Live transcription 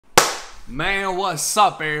Man, what's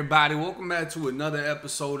up, everybody? Welcome back to another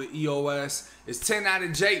episode of EOS. It's 10 out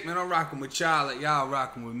of Jake, man. I'm rocking with y'all like y'all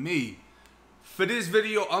rocking with me. For this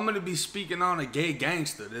video, I'm going to be speaking on a gay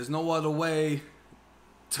gangster. There's no other way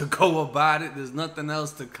to go about it. There's nothing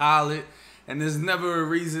else to call it. And there's never a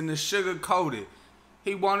reason to sugarcoat it.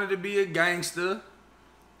 He wanted to be a gangster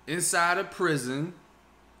inside a prison.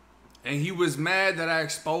 And he was mad that I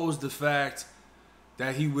exposed the fact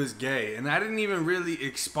that he was gay. And I didn't even really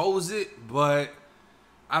expose it, but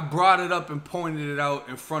I brought it up and pointed it out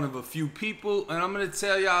in front of a few people. And I'm going to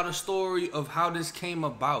tell y'all the story of how this came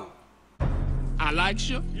about. I like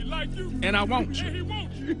you, He like you, and I want and he you.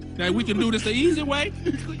 wants you. Now, we can do this the easy way,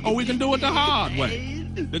 or we can do it the hard way.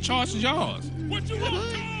 The choice is yours. What you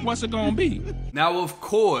want, Tom? What's it gonna be? Now, of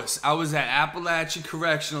course, I was at Appalachia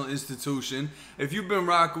Correctional Institution. If you've been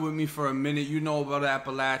rocking with me for a minute, you know about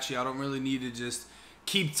Appalachia. I don't really need to just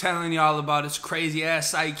keep telling y'all about this crazy ass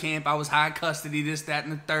psych camp. I was high custody, this, that,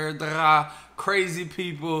 and the third. Crazy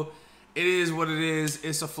people. It is what it is.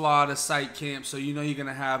 It's a Florida psych camp, so you know you're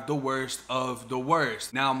gonna have the worst of the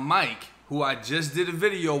worst. Now, Mike, who I just did a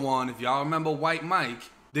video on, if y'all remember White Mike,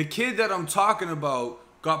 the kid that I'm talking about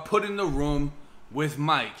got put in the room with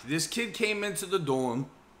Mike. This kid came into the dorm,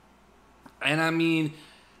 and I mean,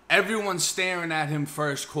 everyone's staring at him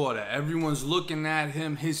first quarter. Everyone's looking at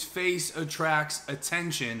him. His face attracts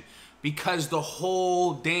attention because the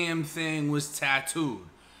whole damn thing was tattooed.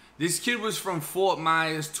 This kid was from Fort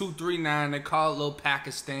Myers, 239. They call it Lil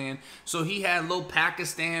Pakistan. So he had Lil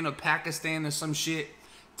Pakistan or some shit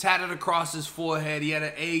tatted across his forehead. He had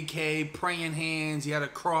an AK, praying hands. He had a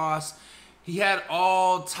cross. He had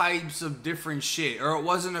all types of different shit. Or it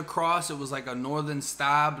wasn't a cross. It was like a northern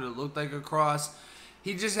star, but it looked like a cross.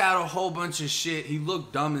 He just had a whole bunch of shit. He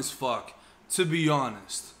looked dumb as fuck, to be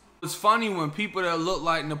honest. It's funny when people that look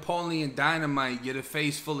like Napoleon Dynamite get a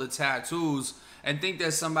face full of tattoos and think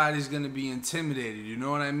that somebody's gonna be intimidated, you know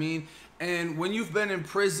what I mean? And when you've been in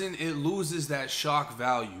prison, it loses that shock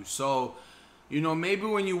value. So, you know, maybe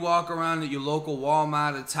when you walk around at your local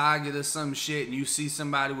Walmart or Target or some shit and you see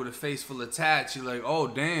somebody with a face full of tats, you're like, oh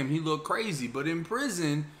damn, he look crazy. But in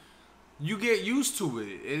prison, you get used to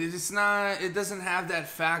it. It doesn't have that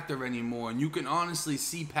factor anymore. And you can honestly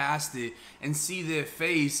see past it and see their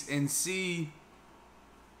face and see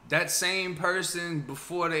that same person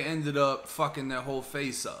before they ended up fucking their whole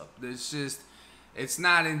face up. It's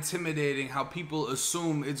not intimidating how people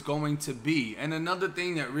assume it's going to be. And another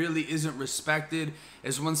thing that really isn't respected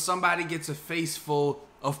is when somebody gets a face full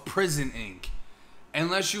of prison ink.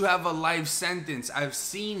 Unless you have a life sentence. I've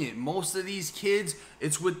seen it. Most of these kids,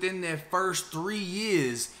 it's within their first 3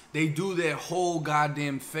 years, they do their whole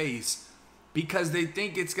goddamn face because they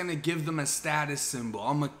think it's going to give them a status symbol.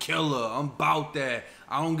 I'm a killer. I'm about that.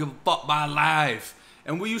 I don't give a fuck about life.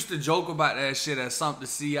 And we used to joke about that shit at Something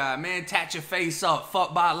CI. Man, tat your face up.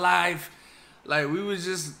 Fuck about life. Like, we was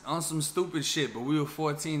just on some stupid shit. But we were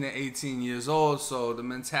 14 to 18 years old. So the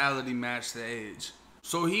mentality matched the age.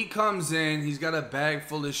 So he comes in. He's got a bag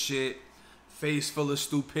full of shit. Face full of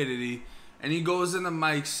stupidity. And he goes into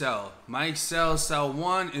Mike's cell. Mike's cell, cell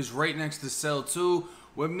 1, is right next to cell 2.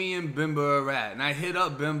 Where me and Bimba are at. And I hit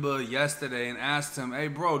up Bimba yesterday and asked him, hey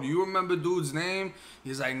bro, do you remember dude's name?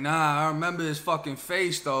 He's like, nah, I remember his fucking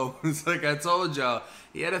face though. It's like I told y'all.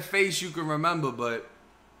 He had a face you can remember, but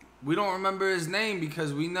we don't remember his name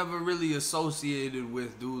because we never really associated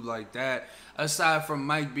with dude like that, aside from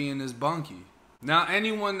Mike being his bunkie. Now,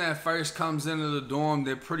 anyone that first comes into the dorm,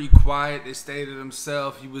 they're pretty quiet. They stay to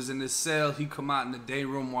themselves. He was in his cell. He come out in the day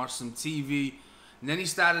room, watch some TV. And then he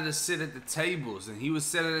started to sit at the tables, and he would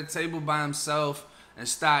sit at a table by himself and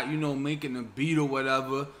start, you know, making a beat or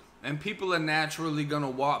whatever. And people are naturally gonna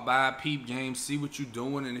walk by, peep game, see what you're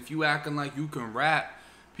doing. And if you acting like you can rap,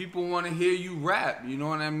 people want to hear you rap, you know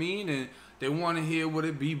what I mean? And they want to hear what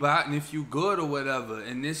it be about and if you good or whatever.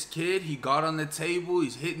 And this kid, he got on the table,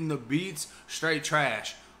 he's hitting the beats, straight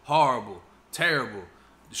trash, horrible, terrible.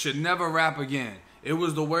 Should never rap again. It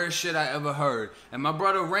was the worst shit I ever heard. And my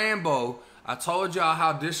brother Rambo, I told y'all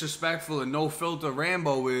how disrespectful and no filter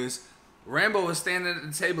Rambo is. Rambo was standing at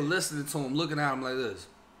the table listening to him, looking at him like this.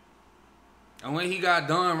 And when he got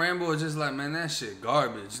done, Rambo was just like, man, that shit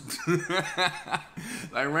garbage.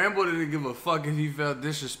 Like, Rambo didn't give a fuck if he felt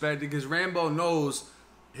disrespected because Rambo knows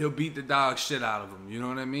he'll beat the dog shit out of him. You know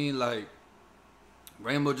what I mean? Like,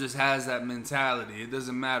 Rambo just has that mentality. It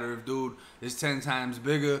doesn't matter if dude is 10 times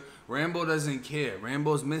bigger. Rambo doesn't care.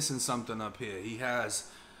 Rambo's missing something up here. He has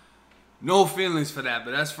no feelings for that,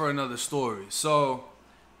 but that's for another story. So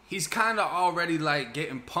he's kind of already like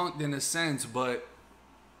getting punked in a sense, but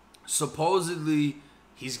supposedly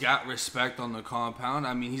he's got respect on the compound.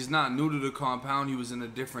 I mean, he's not new to the compound. He was in a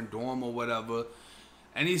different dorm or whatever.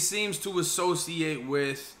 And he seems to associate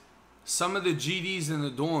with some of the GDs in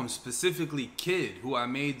the dorm, specifically Kid, who I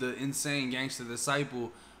made the Insane Gangster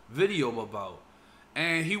Disciple video about.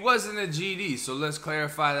 And he wasn't a GD, so let's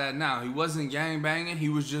clarify that now. He wasn't gangbanging. He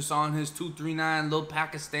was just on his 239 Lil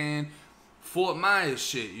Pakistan Fort Myers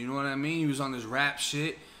shit. You know what I mean? He was on his rap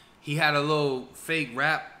shit. He had a little fake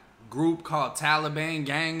rap group called Taliban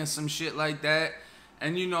Gang or some shit like that.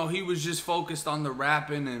 And, you know, he was just focused on the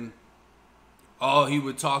rapping, and all he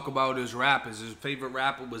would talk about his rappers. His favorite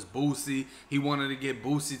rapper was Boosie. He wanted to get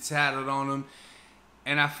Boosie tatted on him.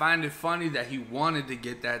 And I find it funny that he wanted to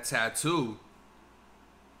get that tattoo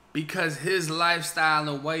because his lifestyle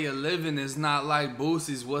and way of living is not like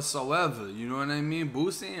Boosie's whatsoever. You know what I mean?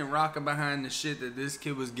 Boosie ain't rocking behind the shit that this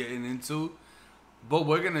kid was getting into. But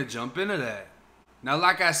we're going to jump into that. Now,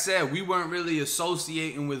 like I said, we weren't really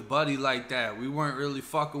associating with Buddy like that. We weren't really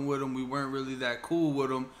fucking with him. We weren't really that cool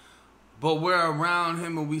with him. But we're around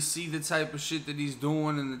him and we see the type of shit that he's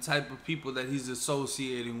doing and the type of people that he's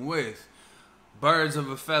associating with. Birds of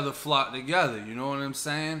a feather flock together, you know what I'm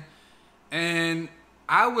saying? And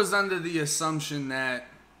I was under the assumption that,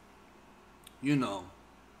 you know,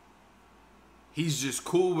 he's just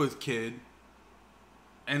cool with Kid.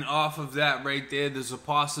 And off of that right there, there's a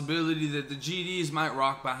possibility that the GDs might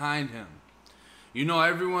rock behind him. You know,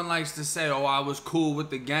 everyone likes to say, oh, I was cool with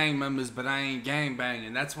the gang members, but I ain't gang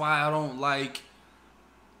banging. That's why I don't like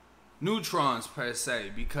neutrons per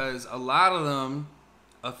se, because a lot of them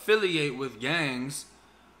affiliate with gangs,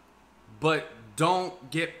 but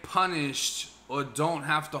don't get punished or don't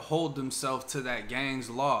have to hold themselves to that gang's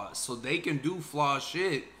laws. So they can do flaw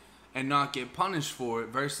shit and not get punished for it,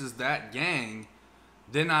 versus that gang,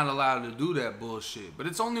 they're not allowed to do that bullshit. But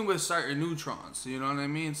it's only with certain neutrons, you know what I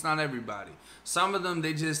mean? It's not everybody. Some of them,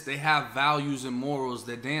 they have values and morals,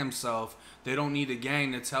 their damn self. They don't need a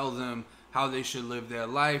gang to tell them how they should live their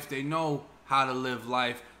life. They know how to live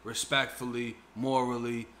life respectfully,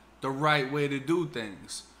 morally, the right way to do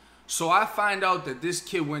things. So I find out that this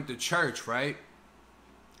kid went to church, right?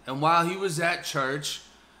 And while he was at church,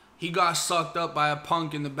 he got sucked up by a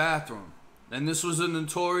punk in the bathroom. And this was a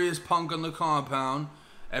notorious punk on the compound.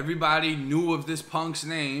 Everybody knew of this punk's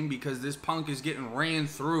name because this punk is getting ran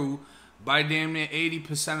through by damn near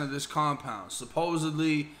 80% of this compound.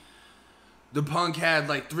 Supposedly, the punk had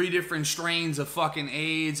like 3 different strains of fucking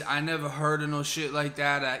AIDS. I never heard of no shit like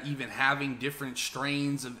that. Even having different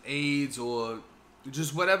strains of AIDS or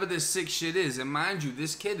just whatever this sick shit is. And mind you,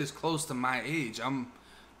 this kid is close to my age. I'm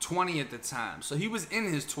 20 at the time. So he was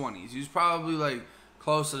in his 20s. He was probably like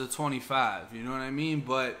closer to 25. You know what I mean?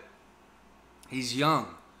 But he's young.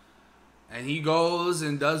 And he goes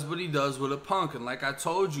and does what he does with a punk. And like I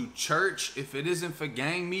told you, church, if it isn't for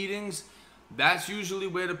gang meetings, that's usually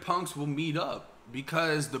where the punks will meet up.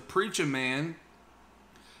 Because the preacher man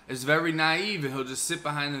is very naive and he'll just sit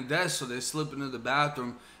behind the desk so they slip into the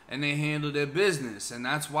bathroom and they handle their business. And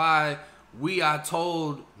that's why we are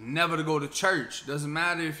told never to go to church. Doesn't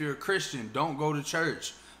matter if you're a Christian, don't go to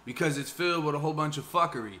church. Because it's filled with a whole bunch of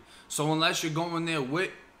fuckery. So unless you're going there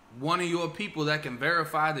with one of your people that can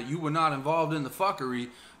verify that you were not involved in the fuckery,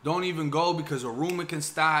 don't even go, because a rumor can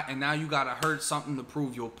start and now you gotta hurt something to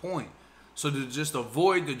prove your point. So to just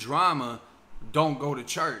avoid the drama, don't go to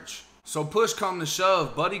church. So push come to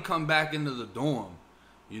shove, Buddy come back into the dorm.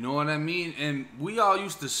 You know what I mean? And we all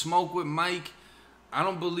used to smoke with Mike. I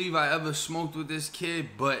don't believe I ever smoked with this kid,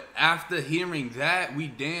 but after hearing that, we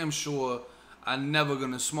damn sure are never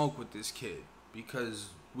gonna smoke with this kid, because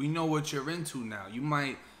we know what you're into now. You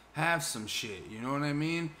might have some shit, you know what I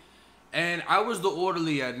mean? And I was the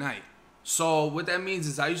orderly at night. So what that means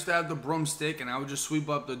is I used to have the broomstick and I would just sweep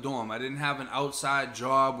up the dorm. I didn't have an outside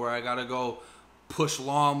job where I gotta go push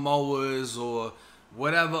lawnmowers or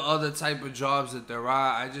whatever other type of jobs that there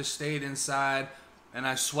are. I just stayed inside and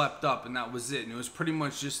I swept up, and that was it. And it was pretty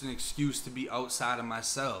much just an excuse to be outside of my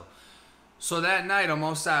cell. So that night I'm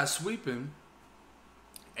outside sweeping,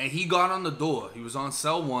 and he got on the door. He was on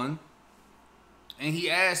cell 1. And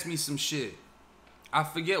he asked me some shit. I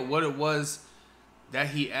forget what it was that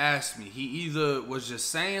he asked me. He either was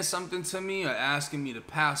just saying something to me or asking me to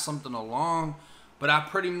pass something along. But I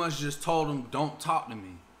pretty much just told him, don't talk to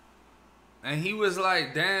me. And he was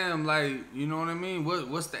like, damn, like, you know what I mean?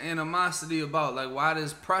 What's the animosity about? Like, why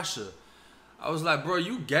this pressure? I was like, bro,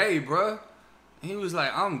 you gay, bro. And he was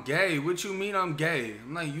like, I'm gay. What you mean I'm gay?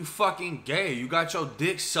 I'm like, you fucking gay. You got your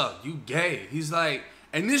dick sucked. You gay. He's like,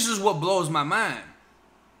 and this is what blows my mind.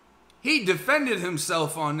 He defended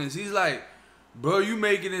himself on this. He's like, bro, you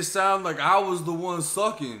making it sound like I was the one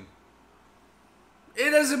sucking.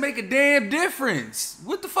 It doesn't make a damn difference.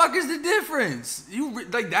 What the fuck is the difference?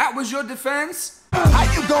 Like, that was your defense?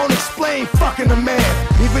 How you gonna explain fucking a man?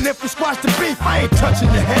 Even if we squash the beef, I ain't touching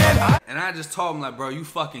your hand. And I just told him, like, bro, you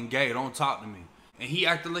fucking gay. Don't talk to me. And he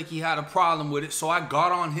acted like he had a problem with it. So I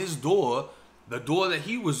got on his door, the door that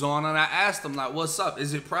he was on, and I asked him, like, what's up?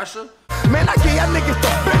 Is it pressure? Man, I gave y'all niggas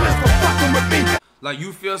the business for fucking with me. Like,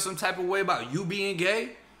 you feel some type of way about you being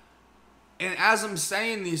gay? And as I'm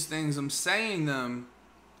saying these things, I'm saying them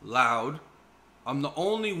loud. I'm the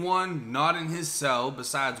only one not in his cell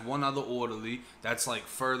besides one other orderly that's like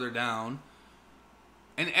further down.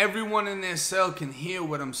 And everyone in their cell can hear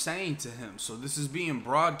what I'm saying to him. So this is being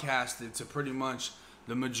broadcasted to pretty much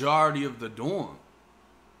the majority of the dorm.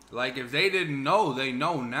 Like, if they didn't know, they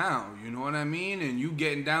know now. You know what I mean? And you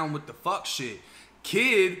getting down with the fuck shit.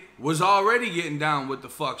 Kid was already getting down with the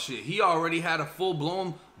fuck shit. He already had a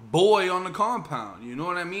full-blown boy on the compound. You know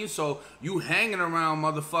what I mean? So you hanging around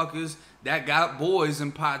motherfuckers that got boys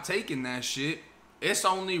and partaking that shit. It's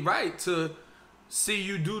only right to see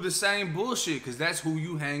you do the same bullshit, because that's who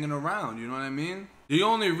you hanging around. You know what I mean? The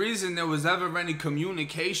only reason there was ever any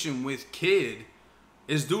communication with Kid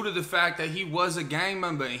is due to the fact that he was a gang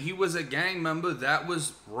member, and he was a gang member that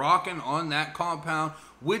was rocking on that compound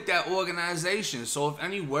with that organization. So if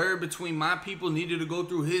any word between my people needed to go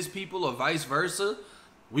through his people or vice versa,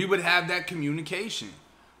 we would have that communication.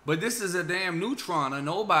 But this is a damn neutron, a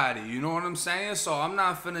nobody, you know what I'm saying? So I'm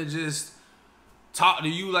not finna just talk to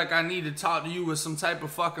you like I need to talk to you with some type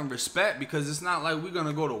of fucking respect, because it's not like we're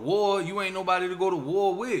gonna go to war. You ain't nobody to go to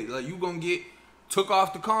war with. Like, you gonna get took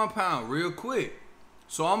off the compound real quick.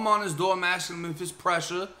 So I'm on his door, I'm asking him if it's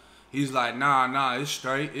pressure. He's like, nah, it's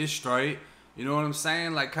straight, it's straight. You know what I'm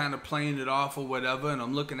saying? Like, kind of playing it off or whatever. And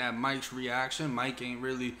I'm looking at Mike's reaction. Mike ain't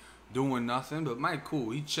really doing nothing, but Mike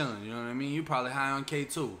cool, he chilling, you know what I mean? You probably high on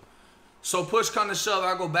K2. So push come to shove,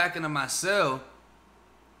 I go back into my cell.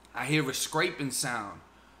 I hear a scraping sound.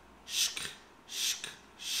 Shk, shk,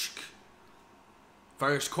 shk.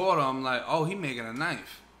 First quarter, I'm like, oh, he making a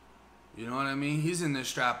knife. You know what I mean? He's in there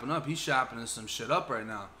strapping up. He's sharpening some shit up right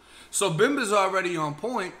now. So Bimba's already on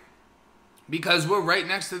point, because we're right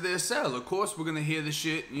next to their cell. Of course, we're going to hear the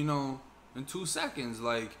shit, you know, in 2 seconds.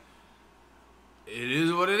 Like, it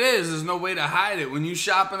is what it is. There's no way to hide it. When you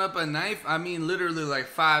shopping up a knife, I mean, literally like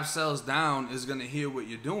 5 cells down is going to hear what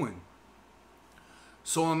you're doing.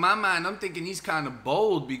 So in my mind, I'm thinking he's kind of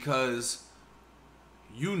bold, because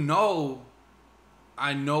you know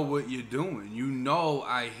I know what you're doing. You know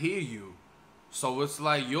I hear you. So it's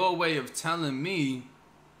like your way of telling me,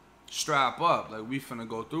 strap up. Like, we finna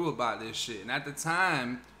go through about this shit. And at the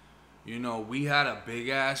time, you know, we had a big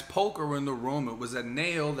ass poker in the room. It was a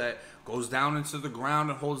nail that goes down into the ground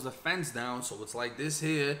and holds the fence down. So it's like this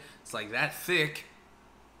here. It's like that thick.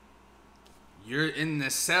 You're in the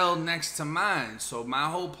cell next to mine. So my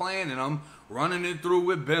whole plan, and I'm running it through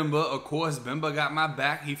with Bimba. Of course, Bimba got my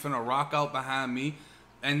back. He finna rock out behind me.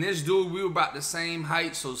 And this dude, we were about the same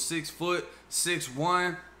height. So 6 foot,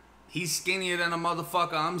 6'1". He's skinnier than a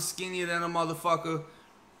motherfucker. I'm skinnier than a motherfucker.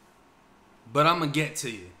 But I'm gonna get to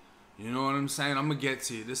you. You know what I'm saying? I'm gonna get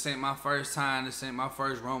to you. This ain't my first time. This ain't my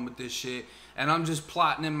first run with this shit. And I'm just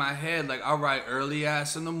plotting in my head, like, all right, early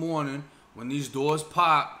ass in the morning, when these doors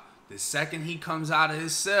pop, the second he comes out of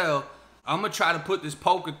his cell, I'm gonna try to put this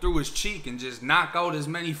poker through his cheek and just knock out as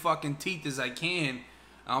many fucking teeth as I can.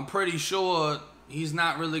 I'm pretty sure he's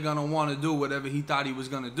not really gonna want to do whatever he thought he was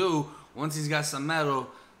gonna do once he's got some metal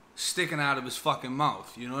sticking out of his fucking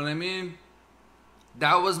mouth. You know what I mean?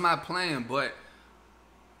 That was my plan, but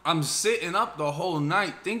I'm sitting up the whole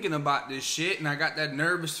night thinking about this shit, and I got that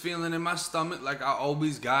nervous feeling in my stomach like I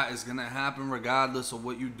always got. It's gonna happen regardless of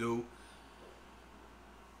what you do.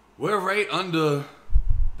 We're right under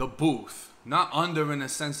the booth. Not under in the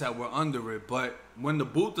sense that we're under it, but when the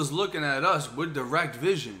booth is looking at us, we're direct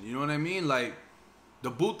vision. You know what I mean? Like,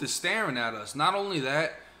 the booth is staring at us. Not only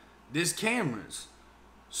that, there's cameras.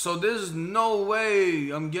 So there's no way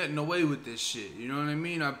I'm getting away with this shit. You know what I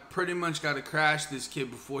mean? I pretty much got to crash this kid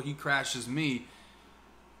before he crashes me.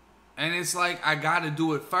 And it's like, I got to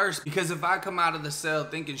do it first. Because if I come out of the cell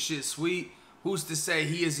thinking shit sweet, who's to say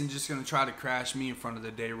he isn't just going to try to crash me in front of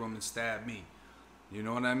the day room and stab me? You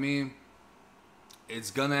know what I mean?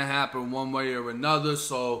 It's going to happen one way or another.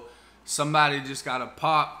 So somebody just got to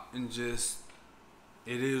pop and just,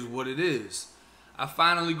 it is what it is. I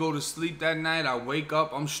finally go to sleep that night. I wake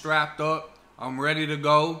up. I'm strapped up. I'm ready to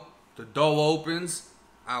go. The door opens.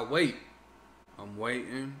 I wait. I'm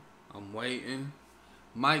waiting. I'm waiting.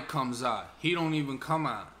 Mike comes out. He don't even come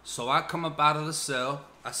out. So I come up out of the cell.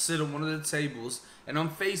 I sit at one of the tables. And I'm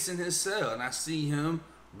facing his cell. And I see him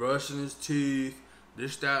brushing his teeth,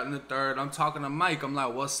 this, that, and the third. I'm talking to Mike. I'm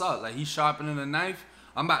like, what's up? Like, he's sharpening a knife.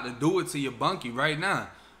 I'm about to do it to your bunkie right now.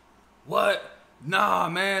 What? Nah,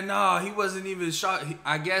 man, nah. He wasn't even sharp.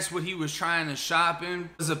 I guess what he was trying to sharpen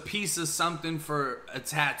was a piece of something for a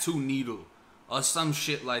tattoo needle or some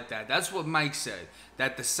shit like that. That's what Mike said.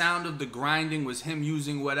 That the sound of the grinding was him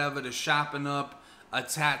using whatever to sharpen up a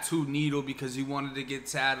tattoo needle because he wanted to get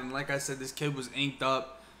tatted. And like I said, this kid was inked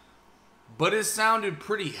up. But it sounded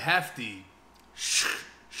pretty hefty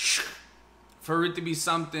for it to be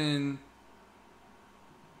something,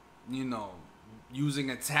 you know, using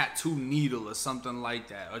a tattoo needle or something like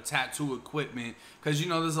that, or tattoo equipment, because you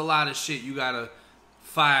know there's a lot of shit you gotta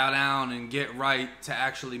file down and get right to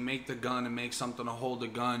actually make the gun and make something to hold the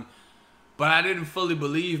gun. But I didn't fully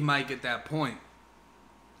believe Mike at that point.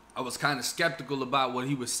 I was kind of skeptical about what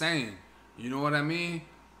he was saying, you know what I mean?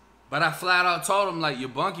 But I flat out told him, like, your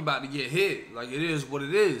bunkie about to get hit, like, it is what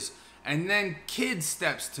it is. And then Kid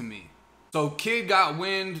steps to me. So Kid got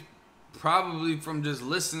wind probably from just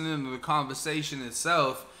listening to the conversation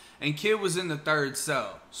itself, and Kid was in the third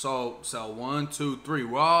cell. So cell 1, 2, 3,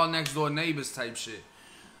 we're all next door neighbors type shit.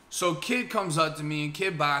 So Kid comes up to me and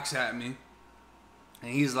Kid box at me,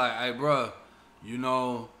 and he's like, hey bro, you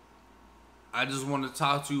know, I just want to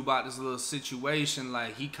talk to you about this little situation.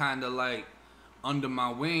 Like, he kind of like under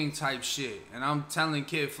my wing type shit. And I'm telling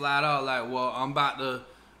Kid flat out, like, well, I'm about to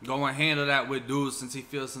go and handle that with dude since he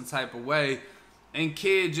feels some type of way. And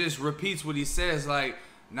Kid just repeats what he says, like,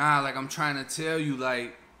 nah, like, I'm trying to tell you,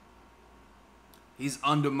 like, he's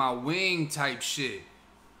under my wing type shit.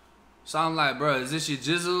 So I'm like, bro, is this your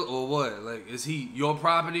jizzle or what? Like, is he your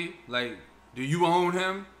property? Like, do you own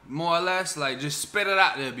him, more or less? Like, just spit it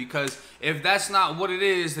out there, because if that's not what it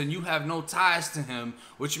is, then you have no ties to him,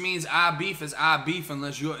 which means our beef is our beef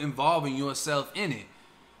unless you're involving yourself in it.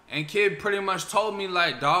 And Kid pretty much told me,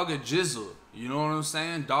 like, dog a jizzle. You know what I'm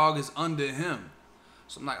saying? Dog is under him.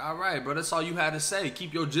 So I'm like, all right, bro, that's all you had to say.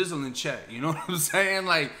 Keep your jizzle in check. You know what I'm saying?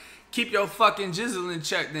 Like, keep your fucking jizzle in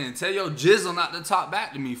check then. Tell your jizzle not to talk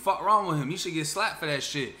back to me. Fuck wrong with him. He should get slapped for that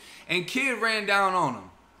shit. And Kid ran down on him.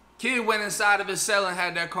 Kid went inside of his cell and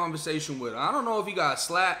had that conversation with him. I don't know if he got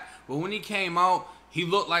slapped, but when he came out, he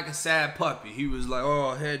looked like a sad puppy. He was like,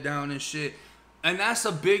 oh, head down and shit. And that's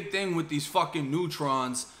a big thing with these fucking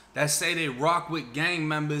neutrons that say they rock with gang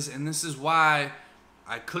members. And this is why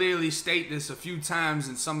I clearly state this a few times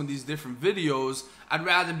in some of these different videos. I'd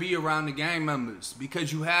rather be around the gang members,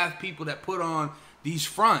 because you have people that put on these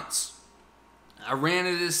fronts. I ran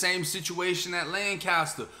into the same situation at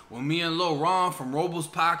Lancaster when me and Lil Ron from Robles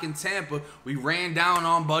Park in Tampa, we ran down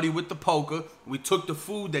on Buddy with the poker. We took the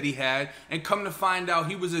food that he had, and come to find out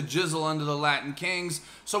he was a jizzle under the Latin Kings.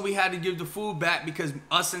 So we had to give the food back because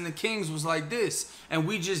us and the Kings was like this, and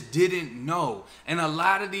we just didn't know. And a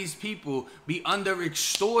lot of these people be under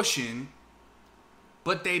extortion,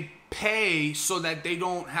 but they pay so that they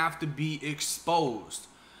don't have to be exposed.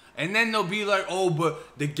 And then they'll be like, oh,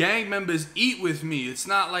 but the gang members eat with me. It's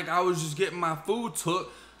not like I was just getting my food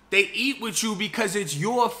took. They eat with you because it's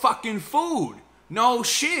your fucking food. No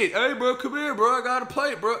shit. Hey, bro, come here, bro. I got a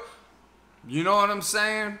plate, bro. You know what I'm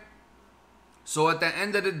saying? So at the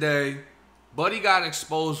end of the day, Buddy got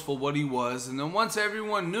exposed for what he was. And then once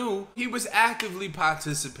everyone knew, he was actively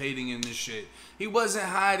participating in this shit. He wasn't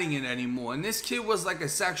hiding it anymore. And this kid was like a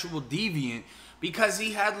sexual deviant, because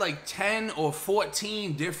he had like 10 or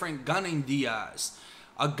 14 different gunning DIs.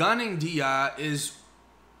 A gunning DI is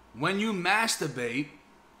when you masturbate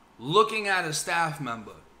looking at a staff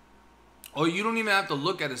member. Or you don't even have to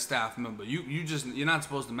look at a staff member. You're not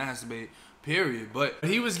supposed to masturbate, period. But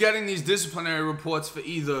he was getting these disciplinary reports for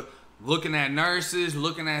either looking at nurses,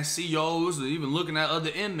 looking at COs, or even looking at other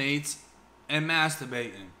inmates and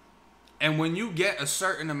masturbating. And when you get a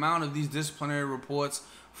certain amount of these disciplinary reports,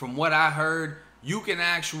 from what I heard, you can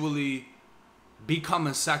actually become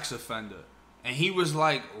a sex offender. And he was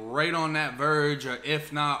like right on that verge, or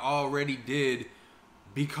if not already did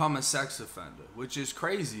become a sex offender, which is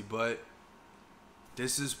crazy, but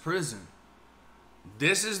this is prison.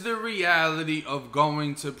 This is the reality of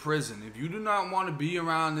going to prison. If you do not want to be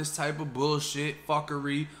around this type of bullshit,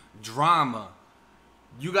 fuckery, drama,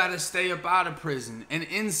 you got to stay up out of prison. And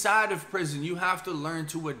inside of prison, you have to learn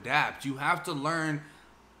to adapt. You have to learn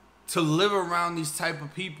to live around these type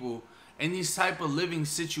of people and these type of living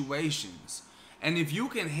situations. And if you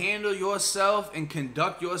can handle yourself and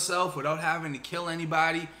conduct yourself without having to kill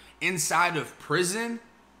anybody inside of prison,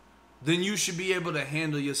 then you should be able to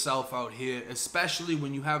handle yourself out here, especially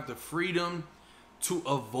when you have the freedom to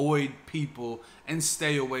avoid people and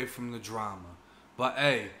stay away from the drama. But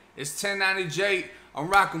hey, it's 1090 J. I'm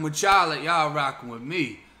rocking with y'all, like y'all rocking with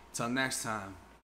me. Till next time.